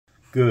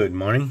Good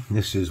morning.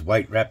 This is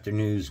White Raptor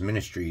News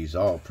Ministries.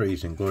 All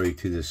praise and glory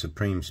to the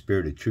Supreme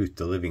Spirit of Truth,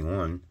 the Living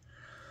One,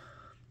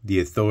 the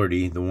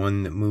Authority, the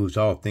One that moves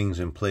all things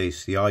in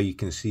place, the All you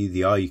can see,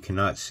 the All you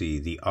cannot see,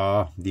 the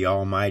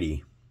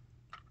Almighty.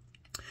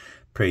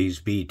 Praise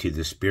be to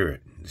the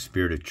Spirit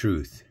of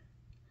Truth.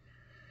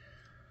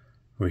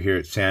 We're here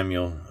at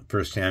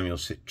 1 Samuel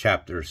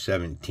chapter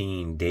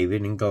 17,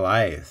 David and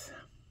Goliath.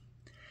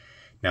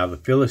 Now the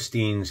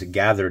Philistines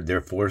gathered their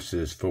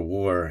forces for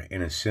war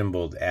and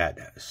assembled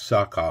at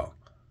Socoh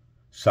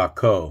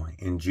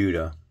in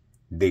Judah.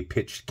 They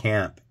pitched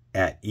camp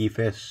at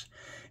Ephes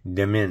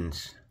Dammim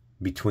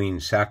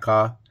between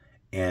Socoh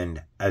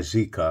and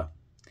Azekah.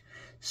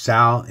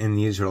 Saul and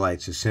the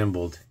Israelites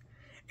assembled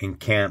and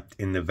camped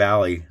in the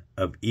valley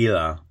of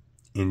Elah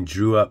and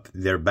drew up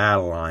their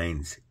battle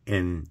lines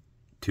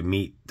to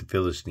meet the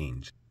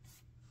Philistines.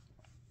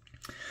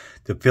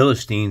 The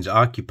Philistines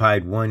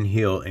occupied one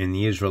hill and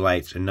the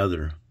Israelites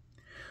another,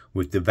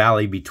 with the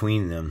valley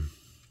between them.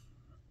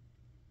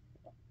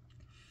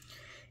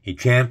 A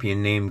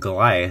champion named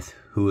Goliath,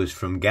 who was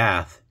from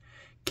Gath,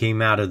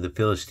 came out of the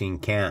Philistine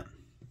camp.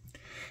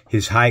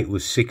 His height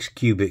was 6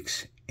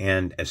 cubits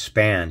and a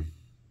span.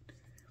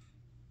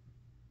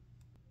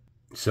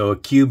 So a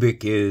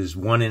cubit is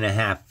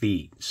 1.5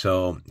 feet.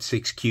 So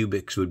 6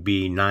 cubits would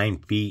be 9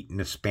 feet,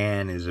 and a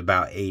span is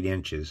about 8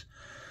 inches.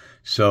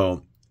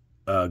 So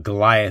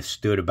Goliath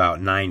stood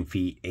about 9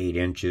 feet 8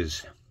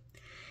 inches.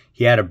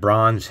 He had a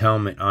bronze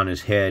helmet on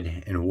his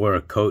head and wore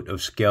a coat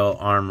of scale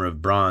armor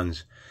of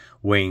bronze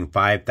weighing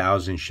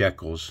 5,000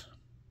 shekels.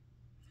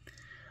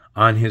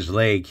 On his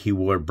leg he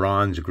wore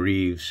bronze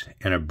greaves,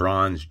 and a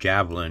bronze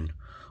javelin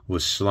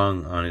was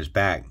slung on his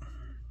back.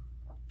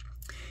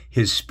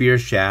 His spear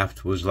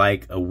shaft was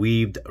like a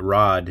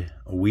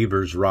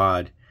weaver's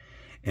rod,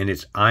 and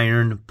its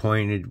iron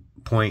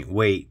point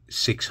weight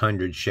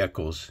 600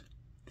 shekels.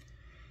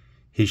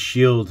 His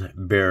shield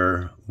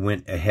bearer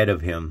went ahead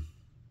of him.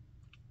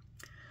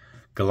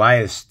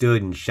 Goliath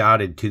stood and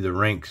shouted to the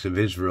ranks of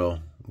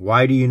Israel,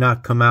 "Why do you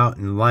not come out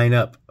and line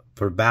up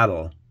for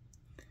battle?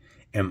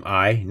 Am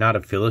I not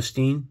a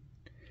Philistine?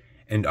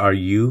 And are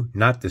you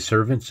not the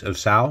servants of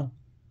Saul?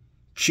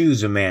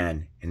 Choose a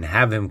man and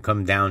have him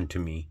come down to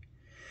me.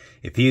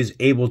 If he is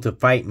able to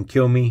fight and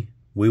kill me,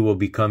 we will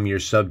become your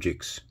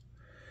subjects.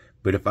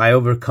 But if I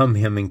overcome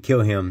him and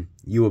kill him,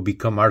 you will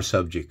become our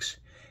subjects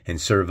and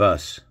serve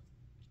us."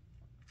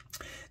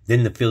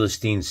 Then the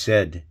Philistines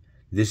said,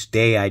 "This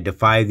day I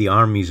defy the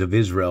armies of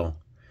Israel.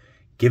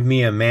 Give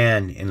me a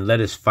man and let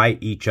us fight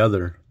each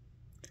other."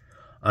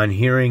 On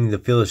hearing the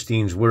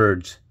Philistines'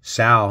 words,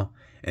 Saul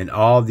and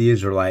all the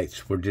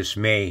Israelites were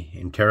dismayed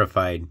and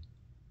terrified.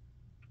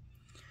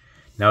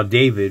 Now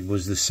David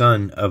was the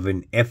son of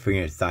an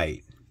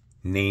Ephrathite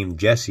named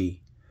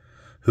Jesse,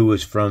 who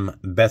was from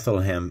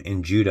Bethlehem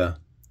in Judah.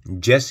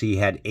 Jesse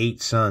had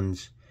 8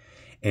 sons,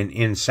 and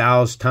in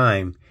Saul's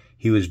time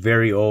he was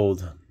very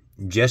old.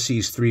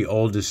 Jesse's 3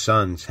 oldest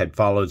sons had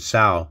followed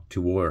Saul to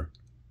war.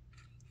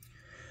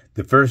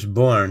 The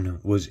firstborn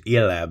was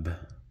Eliab,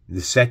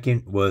 the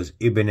second was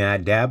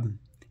Abinadab,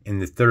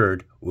 and the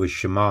third was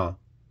Shammah.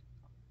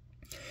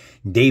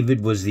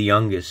 David was the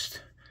youngest.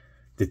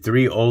 The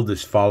 3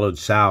 oldest followed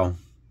Saul,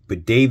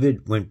 but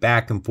David went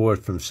back and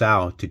forth from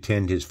Saul to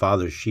tend his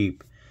father's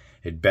sheep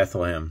at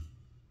Bethlehem.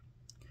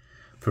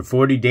 For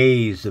 40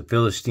 days the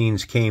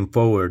Philistines came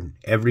forward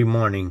every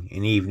morning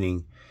and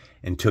evening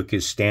and took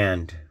his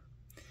stand.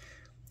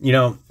 You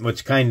know,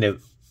 what's kind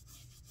of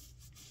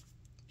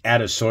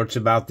out of sorts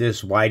about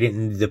this, why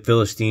didn't the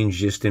Philistines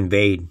just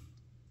invade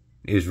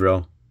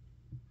Israel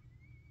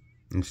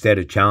instead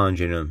of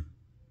challenging them?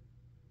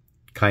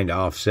 Kind of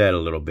offset a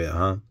little bit,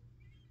 huh?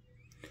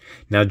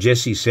 Now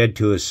Jesse said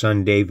to his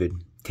son David,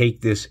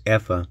 "Take this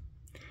ephah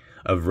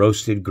of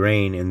roasted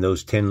grain and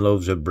those 10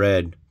 loaves of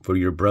bread for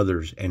your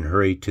brothers and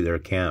hurry to their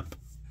camp.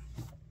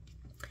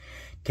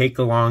 Take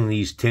along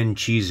these 10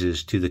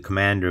 cheeses to the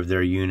commander of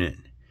their unit.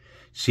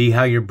 See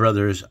how your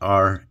brothers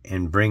are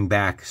and bring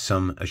back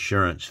some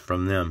assurance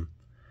from them.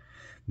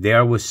 They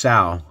are with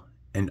Saul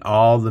and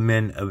all the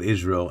men of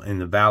Israel in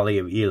the valley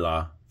of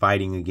Elah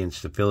fighting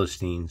against the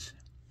Philistines."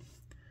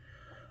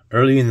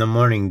 Early in the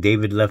morning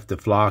David left the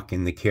flock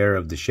in the care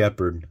of the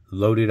shepherd,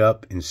 loaded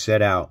up and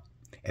set out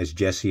as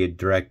Jesse had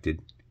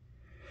directed.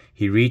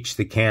 He reached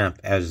the camp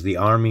as the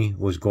army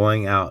was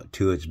going out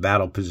to its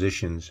battle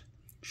positions,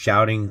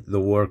 shouting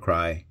the war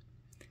cry.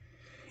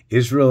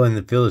 Israel and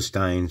the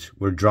Philistines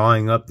were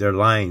drawing up their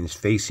lines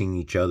facing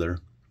each other.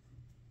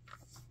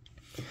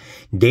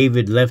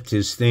 David left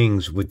his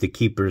things with the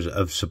keepers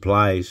of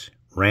supplies,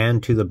 ran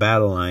to the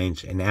battle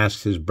lines, and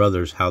asked his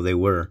brothers how they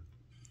were.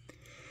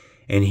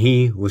 And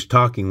he was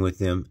talking with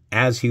them.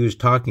 As he was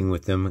talking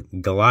with them,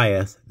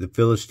 Goliath, the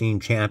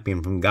Philistine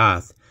champion from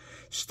Gath,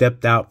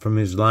 stepped out from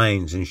his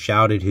lines and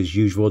shouted his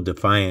usual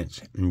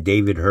defiance, and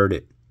David heard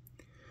it.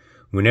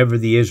 Whenever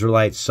the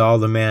Israelites saw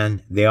the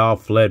man, they all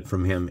fled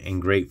from him in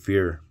great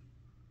fear.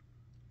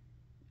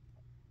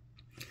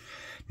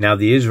 Now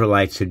the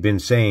Israelites had been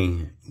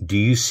saying, "Do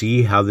you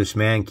see how this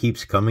man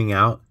keeps coming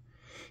out?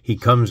 He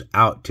comes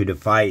out to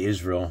defy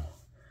Israel.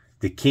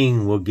 The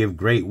king will give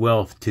great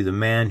wealth to the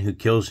man who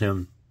kills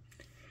him.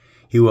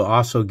 He will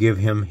also give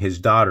him his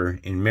daughter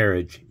in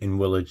marriage and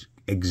will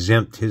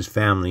exempt his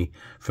family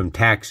from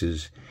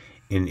taxes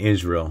in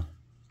Israel.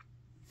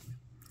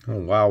 Oh,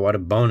 wow, what a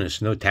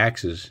bonus. No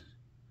taxes.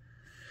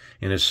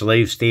 In a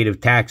slave state of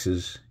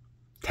taxes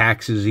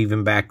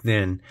even back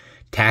then,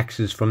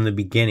 taxes from the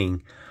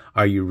beginning.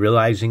 Are you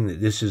realizing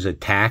that this is a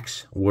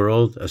tax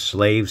world, a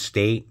slave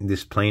state,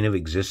 this plane of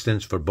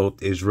existence for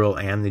both Israel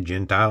and the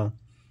Gentile?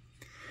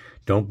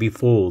 Don't be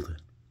fooled.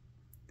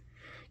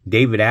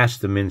 David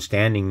asked the men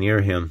standing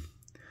near him,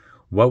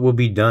 "What will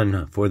be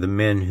done for the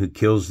men who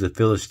kills the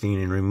Philistine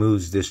and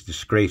removes this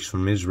disgrace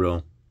from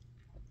Israel?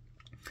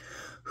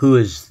 Who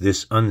is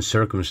this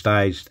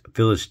uncircumcised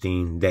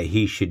Philistine that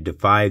he should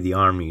defy the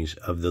armies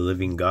of the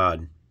living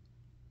God?"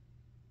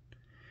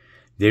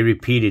 They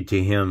repeated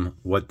to him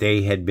what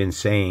they had been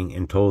saying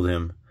and told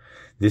him,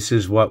 "This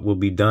is what will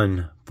be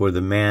done for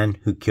the man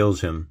who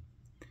kills him."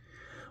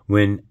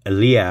 When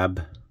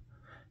Eliab,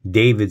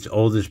 David's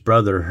oldest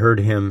brother, heard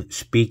him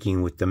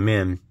speaking with the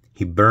men,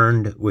 he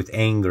burned with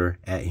anger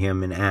at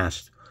him and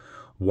asked,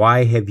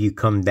 "Why have you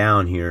come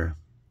down here?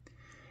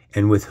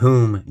 And with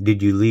whom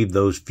did you leave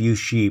those few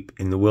sheep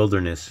in the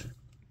wilderness?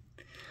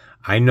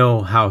 I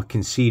know how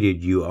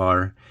conceited you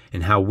are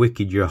and how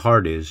wicked your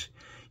heart is.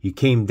 You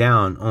came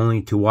down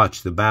only to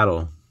watch the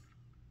battle."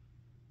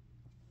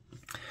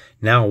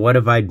 "Now what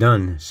have I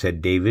done?"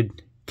 said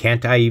David.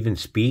 "Can't I even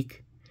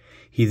speak?"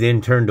 He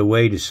then turned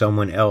away to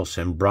someone else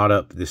and brought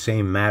up the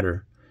same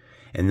matter,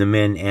 and the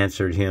men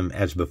answered him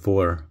as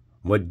before.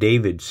 What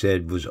David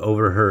said was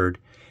overheard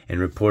and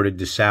reported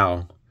to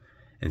Saul,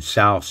 and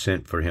Saul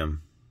sent for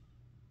him.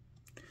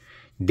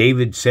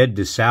 David said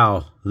to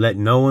Saul, "Let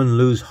no one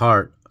lose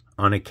heart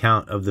on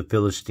account of the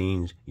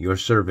Philistines. Your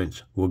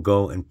servants will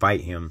go and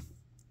fight him."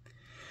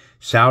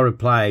 Saul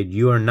replied,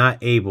 "You are not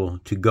able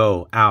to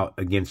go out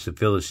against the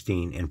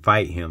Philistine and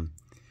fight him.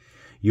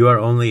 You are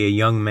only a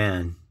young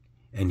man,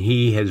 and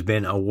he has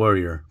been a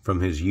warrior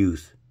from his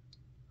youth."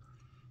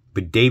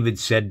 But David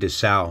said to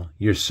Saul,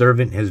 "Your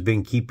servant has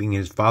been keeping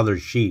his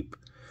father's sheep.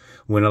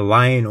 When a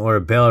lion or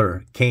a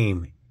bear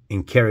came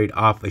and carried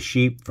off a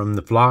sheep from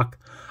the flock,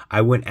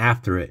 I went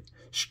after it,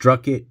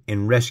 struck it,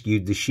 and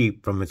rescued the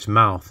sheep from its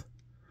mouth.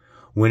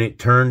 When it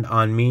turned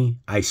on me,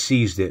 I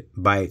seized it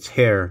by its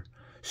hair,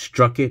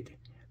 struck it,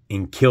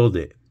 and killed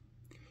it.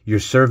 Your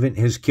servant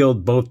has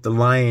killed both the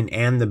lion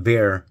and the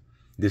bear.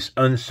 This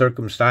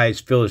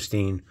uncircumcised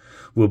Philistine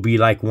will be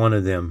like one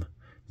of them,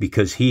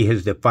 because he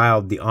has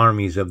defiled the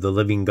armies of the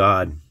living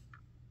God.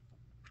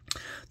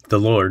 The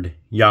Lord,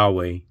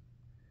 Yahweh,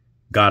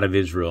 God of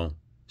Israel,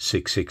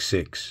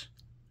 666,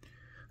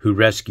 who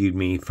rescued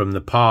me from the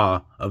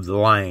paw of the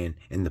lion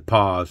and the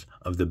paws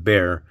of the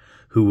bear,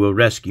 who will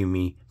rescue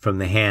me from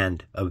the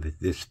hand of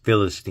this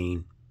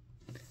Philistine."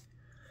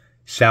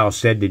 Saul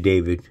said to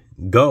David,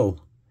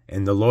 "Go,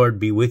 and the Lord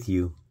be with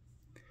you."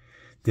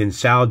 Then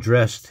Saul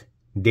dressed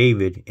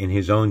David in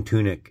his own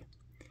tunic.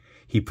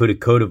 He put a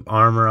coat of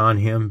armor on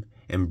him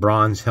and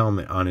bronze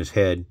helmet on his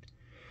head.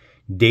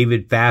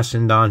 David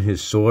fastened on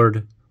his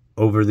sword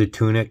over the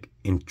tunic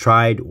and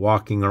tried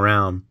walking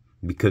around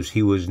because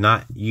he was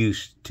not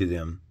used to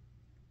them.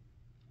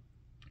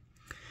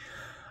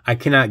 "I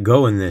cannot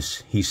go in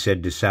this," he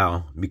said to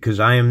Saul,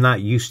 "because I am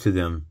not used to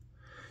them."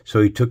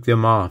 So he took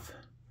them off.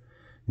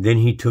 Then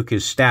he took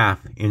his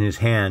staff in his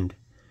hand,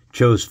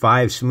 chose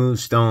 5 smooth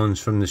stones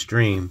from the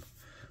stream,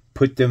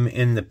 put them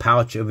in the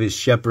pouch of his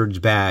shepherd's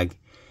bag,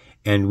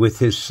 and with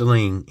his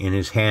sling in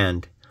his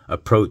hand,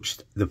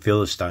 approached the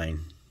Philistine.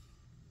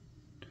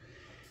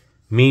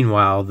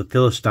 Meanwhile, the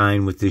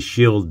Philistine, with his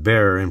shield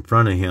bearer in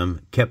front of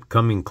him, kept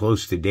coming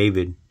close to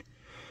David.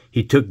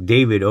 He took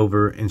David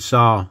over and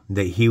saw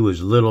that he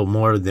was little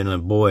more than a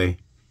boy,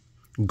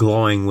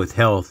 glowing with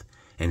health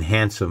and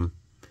handsome,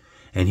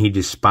 and he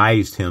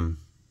despised him.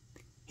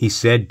 He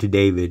said to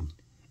David,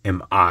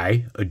 "Am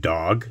I a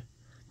dog,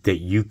 that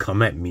you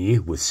come at me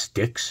with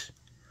sticks?"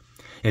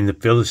 And the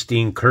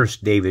Philistine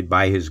cursed David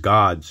by his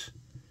gods.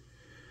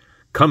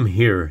 "Come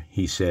here,"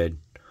 he said.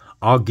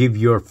 "I'll give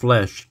your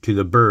flesh to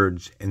the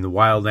birds and the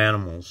wild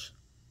animals."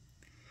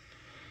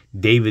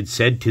 David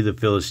said to the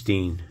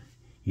Philistine,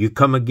 "You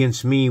come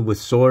against me with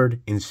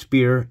sword and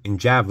spear and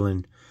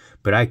javelin,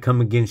 but I come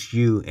against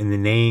you in the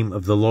name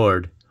of the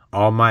Lord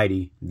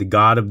Almighty, the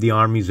God of the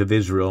armies of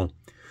Israel,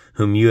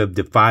 whom you have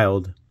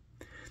defiled.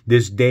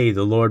 This day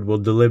the Lord will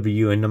deliver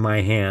you into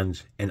my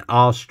hands, and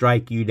I'll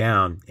strike you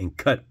down and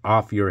cut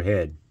off your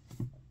head.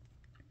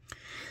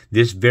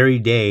 This very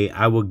day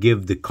I will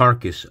give the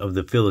carcass of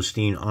the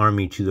Philistine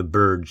army to the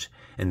birds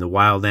and the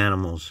wild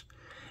animals,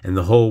 and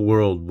the whole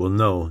world will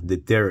know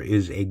that there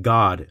is a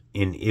God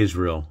in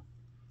Israel.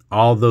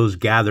 All those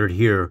gathered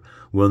here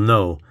will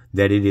know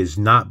that it is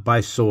not by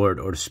sword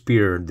or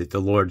spear that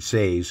the Lord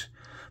saves,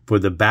 for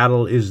the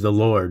battle is the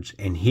Lord's,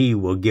 and he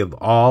will give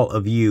all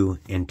of you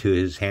into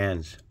his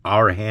hands,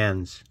 our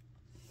hands."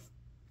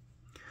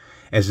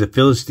 As the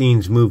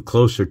Philistines moved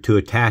closer to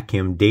attack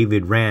him,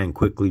 David ran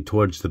quickly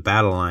towards the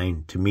battle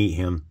line to meet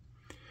him,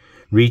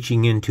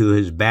 reaching into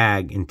his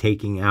bag and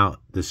taking out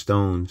the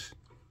stones.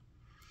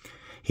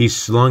 He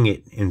slung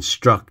it and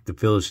struck the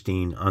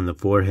Philistine on the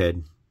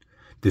forehead.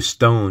 The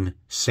stone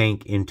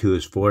sank into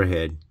his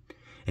forehead,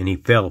 and he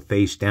fell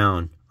face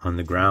down on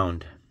the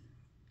ground.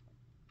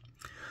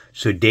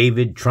 So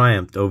David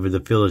triumphed over the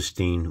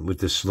Philistine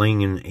with a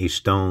sling and a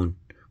stone.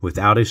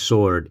 Without a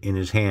sword in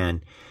his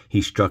hand,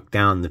 he struck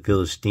down the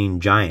Philistine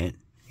giant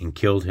and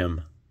killed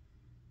him.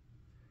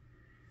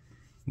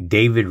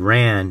 David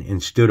ran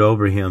and stood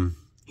over him.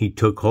 He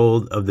took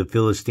hold of the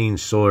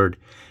Philistine's sword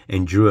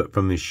and drew it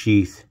from his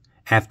sheath.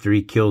 After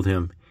he killed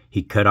him,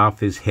 he cut off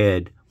his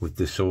head with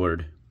the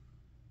sword.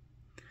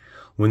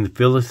 When the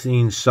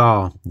Philistines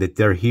saw that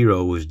their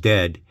hero was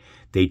dead,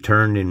 they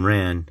turned and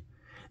ran.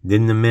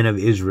 Then the men of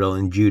Israel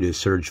and Judah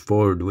surged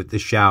forward with a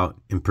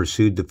shout and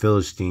pursued the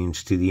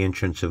Philistines to the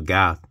entrance of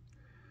Gath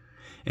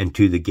and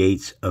to the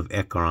gates of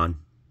Ekron.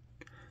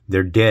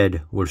 Their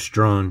dead were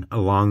strewn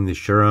along the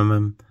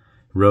Shuramim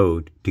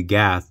road to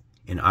Gath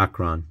and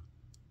Ekron.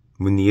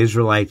 When the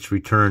Israelites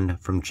returned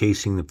from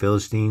chasing the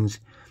Philistines,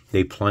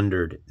 they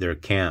plundered their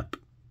camp.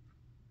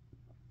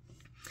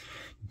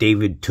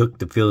 David took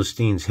the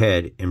Philistine's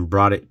head and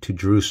brought it to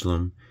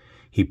Jerusalem.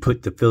 He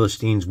put the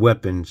Philistine's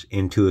weapons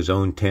into his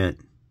own tent.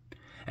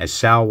 As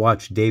Saul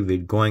watched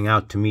David going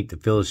out to meet the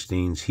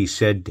Philistines, he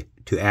said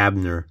to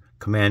Abner,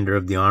 commander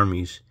of the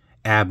armies,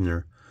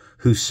 "Abner,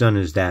 whose son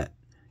is that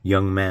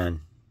young man?"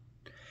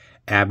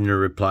 Abner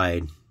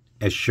replied,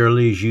 "As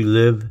surely as you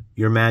live,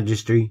 your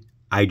majesty,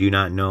 I do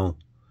not know."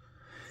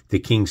 The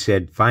king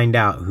said, "Find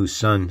out whose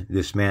son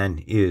this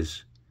man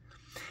is."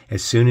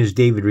 As soon as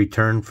David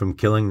returned from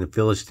killing the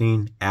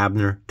Philistine,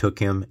 Abner took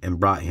him and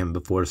brought him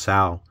before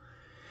Saul.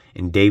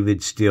 And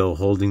David, still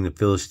holding the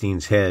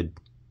Philistine's head,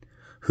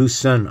 "Whose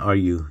son are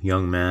you,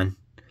 young man?"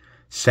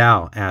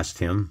 Saul asked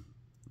him.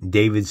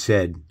 David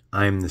said,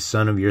 "I am the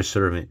son of your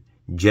servant,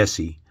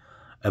 Jesse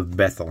of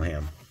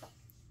Bethlehem."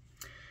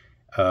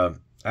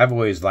 I've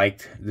always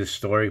liked this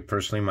story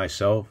personally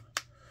myself.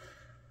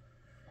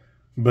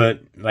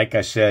 But like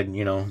I said,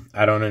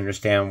 I don't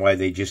understand why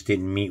they just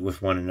didn't meet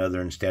with one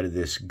another instead of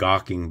this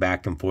gawking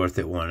back and forth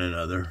at one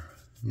another.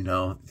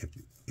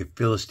 If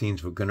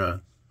Philistines were going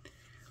to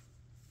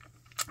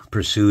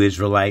pursue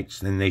Israelites,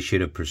 then they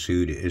should have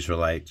pursued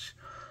Israelites.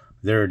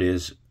 There it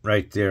is,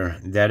 right there.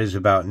 That is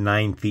about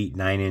 9 feet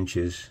 9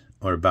 inches,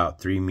 or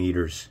about 3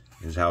 meters,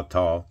 is how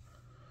tall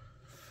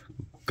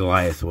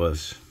Goliath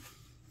was.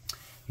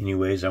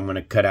 Anyways, I'm going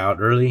to cut out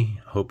early.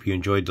 Hope you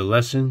enjoyed the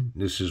lesson.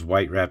 This is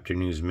White Raptor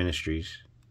News Ministries.